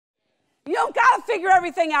You don't got to figure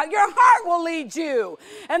everything out. Your heart will lead you.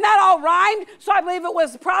 And that all rhymed, so I believe it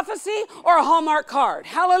was prophecy or a Hallmark card.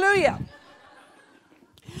 Hallelujah.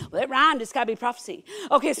 Well, it rhymed. It's got to be prophecy.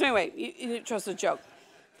 Okay, so anyway, you trust the joke.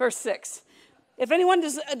 Verse 6. If anyone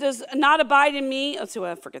does not abide in me, let's see,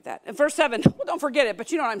 well, forget that. In verse 7, well, don't forget it,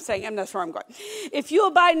 but you know what I'm saying, and that's where I'm going. If you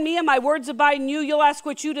abide in me and my words abide in you, you'll ask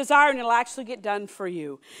what you desire, and it'll actually get done for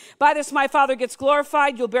you. By this my Father gets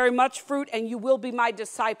glorified, you'll bear much fruit, and you will be my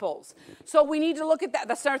disciples. So we need to look at that.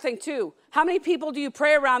 That's another thing, too. How many people do you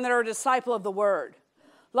pray around that are a disciple of the word?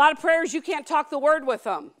 A lot of prayers, you can't talk the word with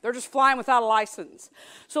them. They're just flying without a license.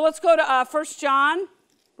 So let's go to 1 John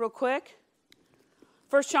real quick.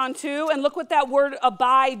 1 John 2, and look what that word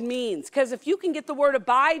abide means. Because if you can get the word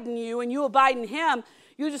abide in you and you abide in him,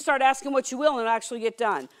 you just start asking what you will and it'll actually get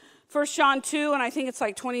done. 1 John 2, and I think it's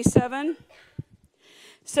like 27. It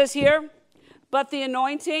says here, but the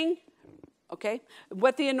anointing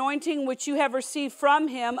which you have received from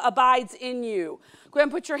him abides in you. Go ahead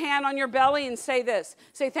and put your hand on your belly and say this.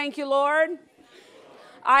 Say, thank you, Lord.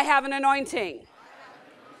 I have an anointing.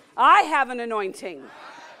 I have an anointing.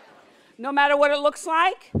 No matter what it looks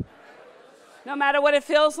like, no matter what it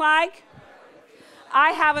feels like,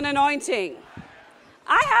 I have an anointing.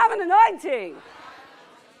 I have an anointing.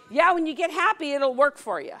 Yeah, when you get happy, it'll work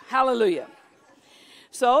for you. Hallelujah.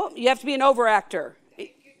 So you have to be an overactor.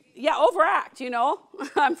 Yeah, overact, you know.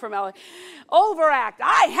 I'm from LA. Overact.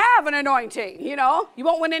 I have an anointing, you know. You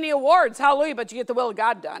won't win any awards, hallelujah, but you get the will of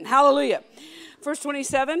God done. Hallelujah. Verse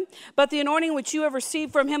 27, but the anointing which you have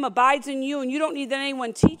received from him abides in you, and you don't need that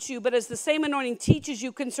anyone teach you, but as the same anointing teaches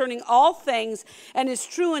you concerning all things, and is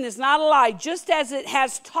true and is not a lie, just as it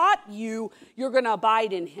has taught you, you're going to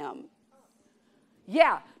abide in him.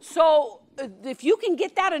 Yeah, so if you can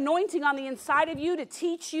get that anointing on the inside of you to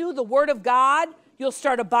teach you the word of God, you'll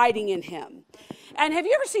start abiding in him. And have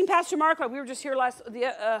you ever seen Pastor Mark? We were just here last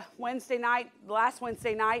Wednesday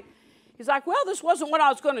night. He's like, well, this wasn't what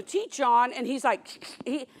I was going to teach on. And he's like,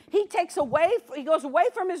 he goes away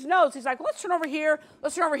from his notes. He's like, let's turn over here,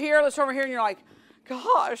 let's turn over here, let's turn over here. And you're like,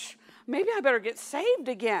 gosh, maybe I better get saved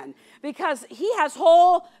again. Because he has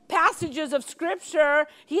whole passages of Scripture.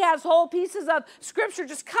 He has whole pieces of Scripture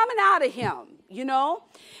just coming out of him, you know.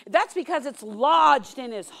 That's because it's lodged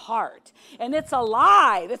in his heart. And it's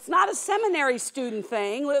alive. It's not a seminary student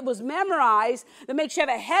thing. It was memorized that makes you have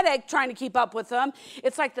a headache trying to keep up with them.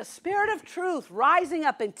 It's like the Spirit of truth rising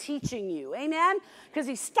up and teaching you. Amen? Because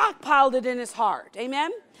he stockpiled it in his heart.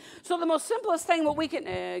 Amen? So the most simplest thing what we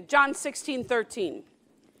can, John 16:13.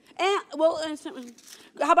 And, well,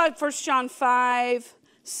 how about 1 John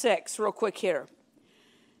 5:6, real quick here.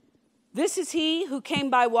 This is he who came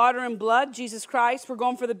by water and blood, Jesus Christ. We're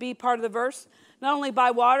going for the B part of the verse. Not only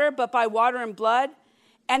by water, but by water and blood.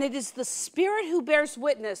 And it is the Spirit who bears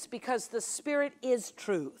witness, because the Spirit is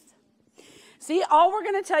truth. See, all we're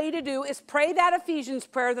going to tell you to do is pray that Ephesians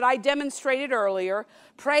prayer that I demonstrated earlier.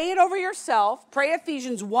 Pray it over yourself. Pray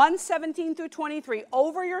Ephesians 1:17 through 23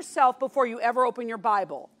 over yourself before you ever open your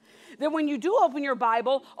Bible. Then when you do open your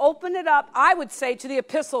Bible, open it up, I would say, to the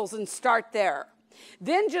epistles and start there.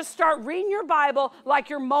 Then just start reading your Bible like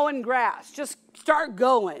you're mowing grass. Just start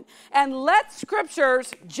going. And let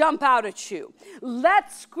scriptures jump out at you.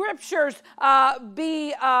 Let scriptures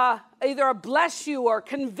be either a bless you or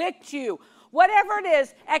convict you. Whatever it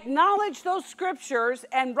is, acknowledge those scriptures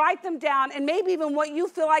and write them down, and maybe even what you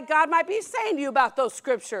feel like God might be saying to you about those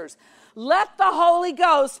scriptures. Let the Holy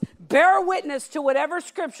Ghost bear witness to whatever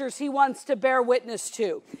scriptures he wants to bear witness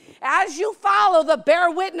to. As you follow the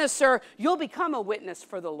bear witnesser, you'll become a witness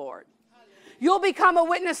for the Lord. You'll become a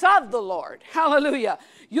witness of the Lord. Hallelujah.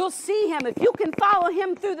 You'll see him. If you can follow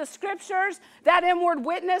him through the scriptures, that inward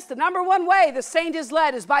witness, the number one way the saint is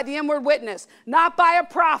led is by the inward witness. Not by a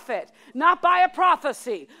prophet, not by a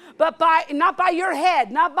prophecy, but not by your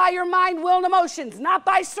head, not by your mind, will, and emotions, not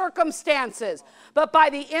by circumstances, but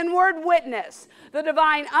by the inward witness, the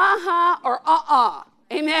divine or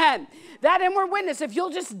Amen. That inward witness, if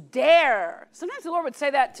you'll just dare. Sometimes the Lord would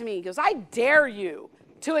say that to me. He goes, I dare you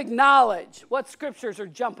to acknowledge what scriptures are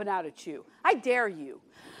jumping out at you. I dare you.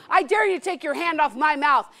 I dare you to take your hand off my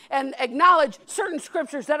mouth and acknowledge certain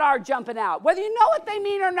scriptures that are jumping out. Whether you know what they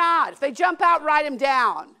mean or not. If they jump out, write them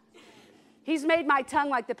down. He's made my tongue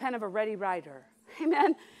like the pen of a ready writer.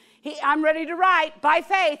 Amen. I'm ready to write. By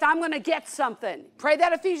faith, I'm going to get something. Pray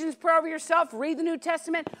that Ephesians prayer over yourself. Read the New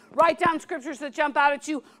Testament. Write down scriptures that jump out at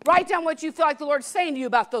you. Write down what you feel like the Lord's saying to you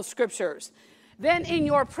about those scriptures. Then in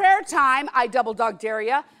your prayer time, I double dog dare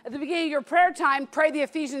you. At the beginning of your prayer time, pray the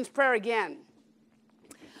Ephesians prayer again.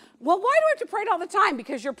 Well, why do I have to pray it all the time?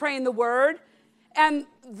 Because you're praying the word. And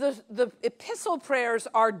the epistle prayers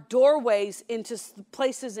are doorways into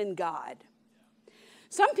places in God.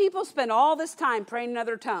 Some people spend all this time praying in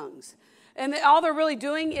other tongues. And all they're really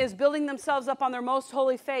doing is building themselves up on their most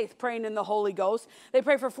holy faith, praying in the Holy Ghost. They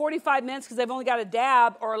pray for 45 minutes because they've only got a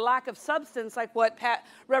dab or a lack of substance, like what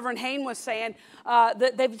Reverend Hain was saying.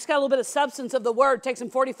 That they've just got a little bit of substance of the word. It takes them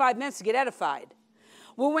 45 minutes to get edified.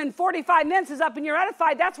 Well, when 45 minutes is up and you're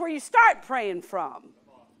edified, that's where you start praying from.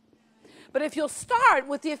 But if you'll start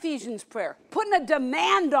with the Ephesians prayer, putting a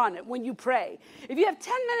demand on it when you pray. If you have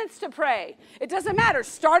 10 minutes to pray, it doesn't matter.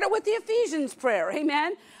 Start it with the Ephesians prayer.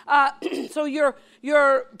 Amen? So your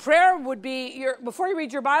prayer would be, before you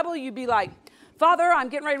read your Bible, you'd be like, Father, I'm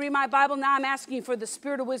getting ready to read my Bible. Now I'm asking you for the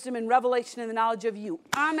spirit of wisdom and revelation and the knowledge of you.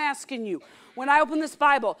 I'm asking you, when I open this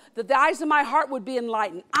Bible, that the eyes of my heart would be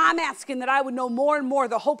enlightened. I'm asking that I would know more and more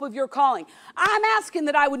the hope of your calling. I'm asking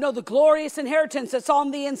that I would know the glorious inheritance that's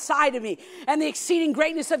on the inside of me and the exceeding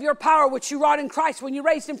greatness of your power, which you wrought in Christ when you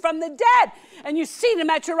raised him from the dead and you seated him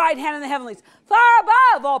at your right hand in the heavenlies, far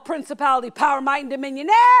above all principality, power, might, and dominion,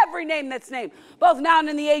 every name that's named, both now and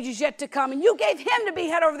in the ages yet to come. And you gave him to be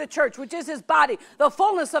head over the church, which is his body, the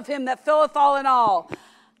fullness of him that filleth all in all.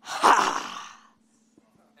 Ha!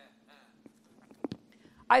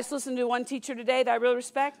 I just listened to one teacher today that I really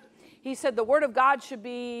respect. He said the word of God should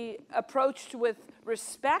be approached with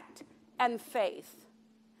respect and faith.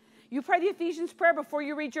 You pray the Ephesians prayer before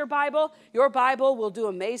you read your Bible will do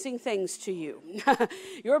amazing things to you.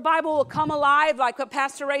 Your Bible will come alive, like what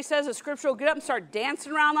Pastor Ray says, the scripture will get up and start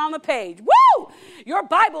dancing around on the page. Woo! Your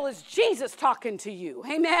Bible is Jesus talking to you.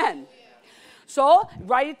 Amen. So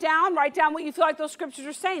write it down. Write down what you feel like those scriptures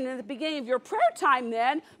are saying. And at the beginning of your prayer time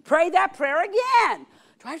then, pray that prayer again.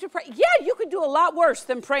 Do I have to pray? Yeah, you could do a lot worse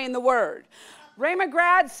than praying the word. Ray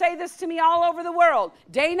McGrath say this to me all over the world.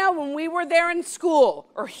 Dana, when we were there in school,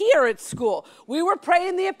 or here at school, we were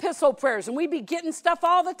praying the epistle prayers, and we'd be getting stuff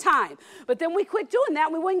all the time. But then we quit doing that,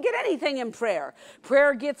 and we wouldn't get anything in prayer.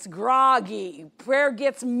 Prayer gets groggy. Prayer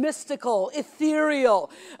gets mystical, ethereal.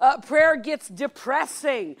 Prayer gets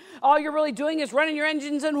depressing. All you're really doing is running your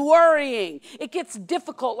engines and worrying. It gets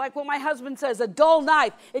difficult, like what my husband says, a dull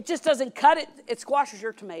knife. It just doesn't cut it. It squashes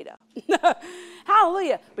your tomato.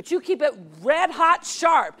 Hallelujah. But you keep it red hot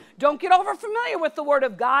sharp. Don't get over familiar with the word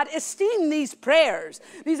of God. Esteem these prayers,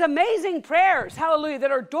 these amazing prayers, hallelujah,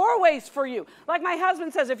 that are doorways for you. Like my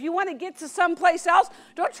husband says, if you want to get to someplace else,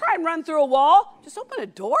 don't try and run through a wall. Just open a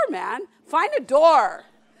door, man. Find a door.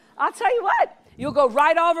 I'll tell you what, you'll go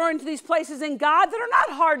right over into these places in God that are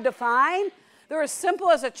not hard to find. They're as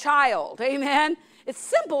simple as a child. Amen. It's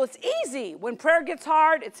simple. It's easy. When prayer gets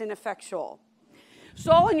hard, it's ineffectual.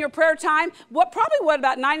 So in your prayer time, what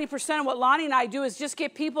about 90% of what Lonnie and I do is just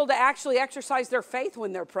get people to actually exercise their faith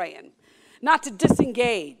when they're praying, not to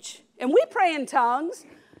disengage. And we pray in tongues,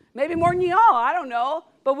 maybe more than y'all, I don't know.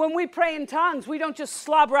 But when we pray in tongues, we don't just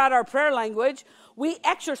slobber out our prayer language. We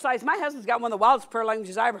exercise. My husband's got one of the wildest prayer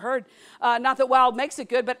languages I ever heard. Not that wild makes it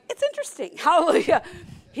good, but it's interesting. Hallelujah.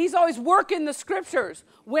 He's always working the scriptures.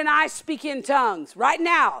 When I speak in tongues, right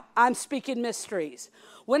now, I'm speaking mysteries.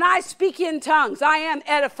 When I speak in tongues, I am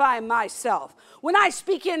edifying myself. When I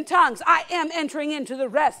speak in tongues, I am entering into the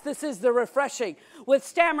rest. This is the refreshing. With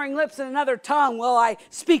stammering lips and another tongue will I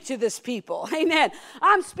speak to this people. Amen.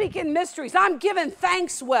 I'm speaking mysteries. I'm giving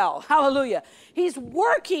thanks well. Hallelujah. He's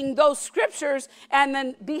working those scriptures and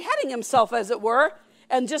then beheading himself, as it were,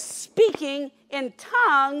 and just speaking in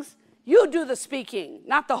tongues. You do the speaking,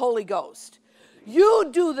 not the Holy Ghost. You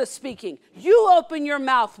do the speaking. You open your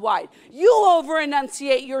mouth wide. You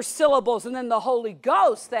over-enunciate your syllables, and then the Holy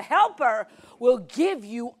Ghost, the helper, will give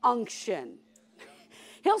you unction.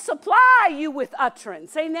 He'll supply you with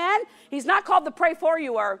utterance. Amen? He's not called the pray for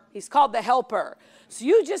you, he's called the helper. So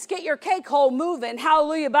you just get your cake hole moving,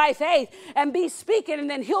 hallelujah, by faith, and be speaking, and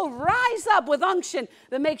then he'll rise up with unction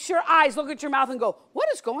that makes your eyes look at your mouth and go, what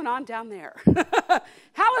is going on down there?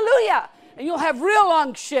 Hallelujah. And you'll have real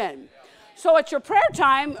unction. So at your prayer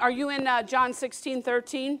time, are you in John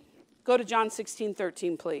 16:13? Go to John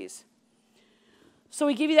 16:13, please. So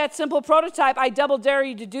we give you that simple prototype. I double dare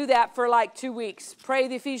you to do that for like 2 weeks. Pray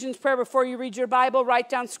the Ephesians prayer before you read your Bible. Write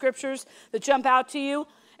down scriptures that jump out to you.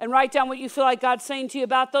 And write down what you feel like God's saying to you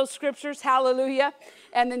about those scriptures. Hallelujah.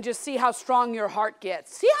 And then just see how strong your heart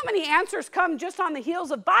gets. See how many answers come just on the heels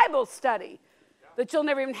of Bible study that you'll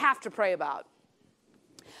never even have to pray about.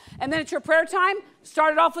 And then at your prayer time,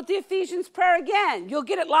 start it off with the Ephesians prayer again. You'll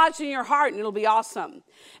get it lodged in your heart, and it'll be awesome.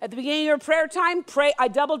 At the beginning of your prayer time, pray. I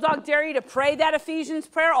double dog dare you to pray that Ephesians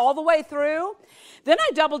prayer all the way through. Then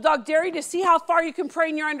I double dog dare you to see how far you can pray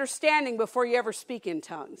in your understanding before you ever speak in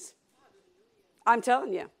tongues. I'm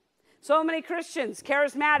telling you. So many Christians,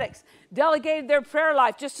 charismatics, delegated their prayer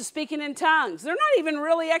life just to speaking in tongues. They're not even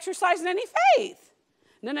really exercising any faith.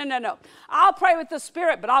 No. I'll pray with the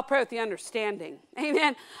Spirit, but I'll pray with the understanding.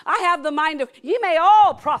 Amen. I have the mind of, ye may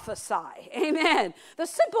all prophesy. Amen. The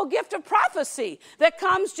simple gift of prophecy that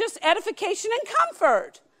comes just edification and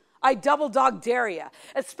comfort. I double dog dare you,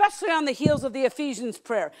 especially on the heels of the Ephesians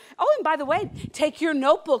prayer. Oh, and by the way, take your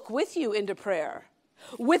notebook with you into prayer.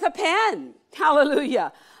 With a pen.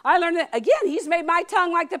 Hallelujah. I learned that, again, he's made my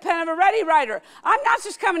tongue like the pen of a ready writer. I'm not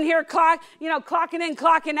just coming here clocking in,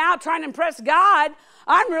 clocking out, trying to impress God.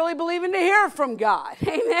 I'm really believing to hear from God.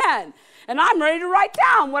 Amen. And I'm ready to write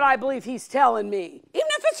down what I believe he's telling me. Even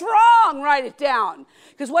if it's wrong, write it down.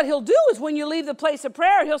 Because what he'll do is when you leave the place of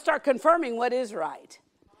prayer, he'll start confirming what is right.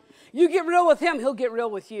 You get real with him, he'll get real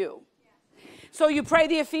with you. So you pray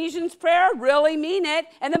the Ephesians prayer, really mean it,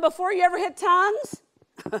 and then before you ever hit tongues,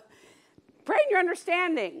 pray in your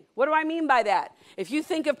understanding. What do I mean by that? If you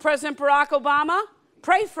think of President Barack Obama,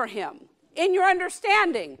 pray for him in your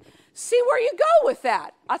understanding. See where you go with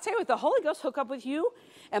that. I'll tell you what, the Holy Ghost hook up with you,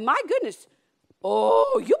 and my goodness,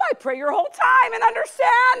 you might pray your whole time in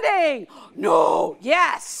understanding. No,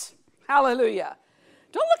 yes, hallelujah.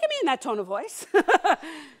 Don't look at me in that tone of voice.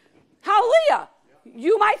 Hallelujah.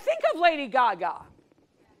 You might think of Lady Gaga,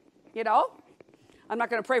 I'm not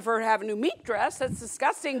going to pray for her to have a new meat dress. That's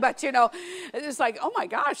disgusting. But, it's like, oh, my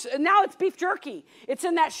gosh. And now it's beef jerky. It's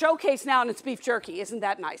in that showcase now, and it's beef jerky. Isn't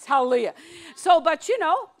that nice? Hallelujah. So, but,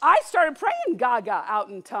 I started praying Gaga out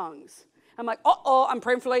in tongues. I'm like, I'm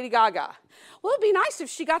praying for Lady Gaga. Well, it'd be nice if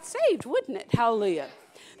she got saved, wouldn't it? Hallelujah.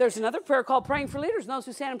 There's another prayer called praying for leaders, those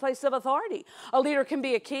who stand in places of authority. A leader can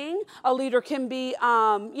be a king. A leader can be,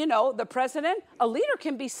 the president. A leader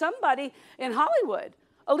can be somebody in Hollywood.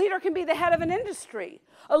 A leader can be the head of an industry.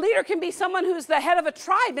 A leader can be someone who's the head of a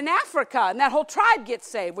tribe in Africa, and that whole tribe gets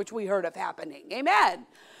saved, which we heard of happening. Amen.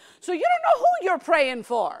 So you don't know who you're praying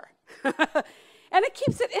for. And it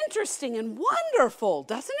keeps it interesting and wonderful,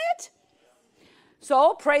 doesn't it?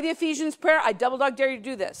 So pray the Ephesians prayer. I double dog dare you to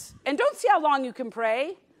do this. And don't see how long you can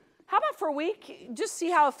pray. How about for a week? Just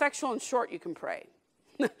see how effectual and short you can pray.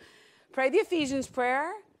 Pray the Ephesians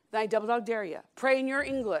prayer. Then I double dog dare you. Pray in your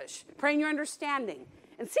English. Pray in your understanding.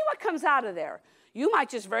 And see what comes out of there. You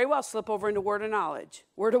might just very well slip over into word of knowledge,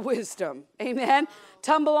 word of wisdom. Amen.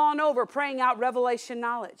 Tumble on over, praying out revelation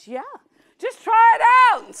knowledge. Yeah. Just try it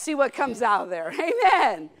out and see what comes out of there.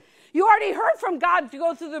 Amen. You already heard from God to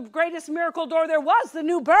go through the greatest miracle door there was, the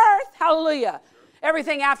new birth. Hallelujah.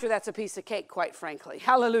 Everything after that's a piece of cake, quite frankly.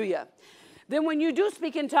 Hallelujah. Then when you do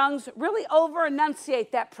speak in tongues, really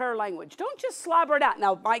over-enunciate that prayer language. Don't just slobber it out.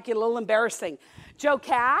 Now, it might get a little embarrassing. Joe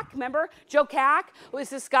Cack, remember? Joe Cack was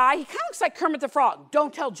this guy. He kind of looks like Kermit the Frog.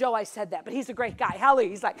 Don't tell Joe I said that, but he's a great guy. Hallelujah.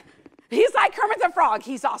 He's like Kermit the Frog.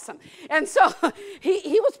 He's awesome. And so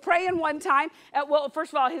he was praying one time.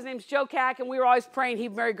 First of all, his name's Joe Cack, and we were always praying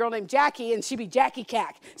he'd marry a girl named Jackie, and she'd be Jackie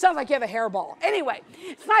Cack. Sounds like you have a hairball. Anyway,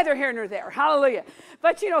 it's neither here nor there. Hallelujah.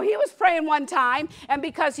 But, he was praying one time, and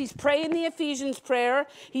because he's praying the Ephesians prayer,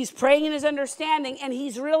 he's praying in his understanding, and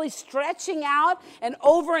he's really stretching out and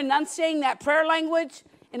over-enunciating that prayer language.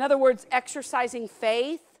 In other words, exercising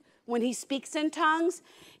faith when he speaks in tongues.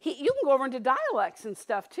 You can go over into dialects and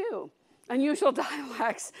stuff, too. Unusual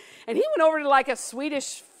dialects. And he went over to like a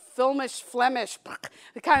Swedish, Flemish,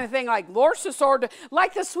 the kind of thing like Lorsa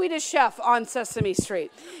like the Swedish chef on Sesame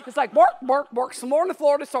Street. It's like, bork, some more in the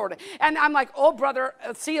Florida sorta. And I'm like, oh, brother,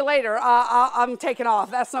 see you later. I'm taking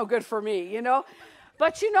off. That's no good for me,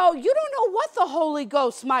 But you don't know what the Holy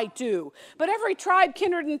Ghost might do. But every tribe,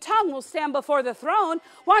 kindred, and tongue will stand before the throne.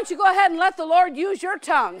 Why don't you go ahead and let the Lord use your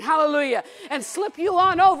tongue, hallelujah, and slip you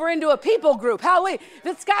on over into a people group, hallelujah. If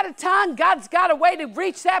it's got a tongue, God's got a way to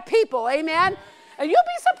reach that people, amen. And you'll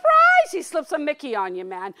be surprised he slips a Mickey on you,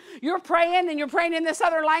 man. You're praying, and you're praying in this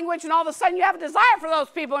other language, and all of a sudden you have a desire for those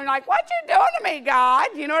people, and you're like, what you doing to me, God?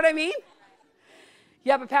 You know what I mean?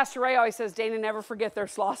 Yeah, but Pastor Ray always says, Dana, never forget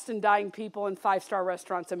there's lost and dying people in 5-star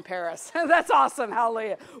restaurants in Paris. That's awesome.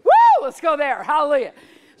 Hallelujah. Woo! Let's go there. Hallelujah.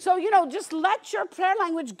 So, just let your prayer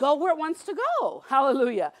language go where it wants to go.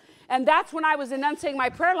 Hallelujah. And that's when I was enunciating my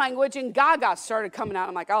prayer language, and Gaga started coming out.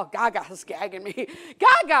 I'm like, oh, Gaga's gagging me.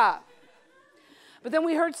 Gaga! But then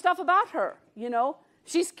we heard stuff about her,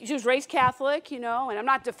 She was raised Catholic, and I'm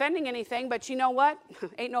not defending anything, but you know what?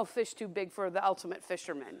 Ain't no fish too big for the ultimate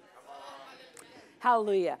fisherman.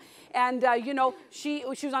 Hallelujah. And, she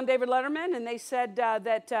was on David Letterman, and they said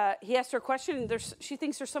that he asked her a question, and she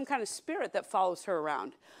thinks there's some kind of spirit that follows her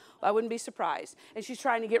around. Well, I wouldn't be surprised. And she's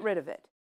trying to get rid of it.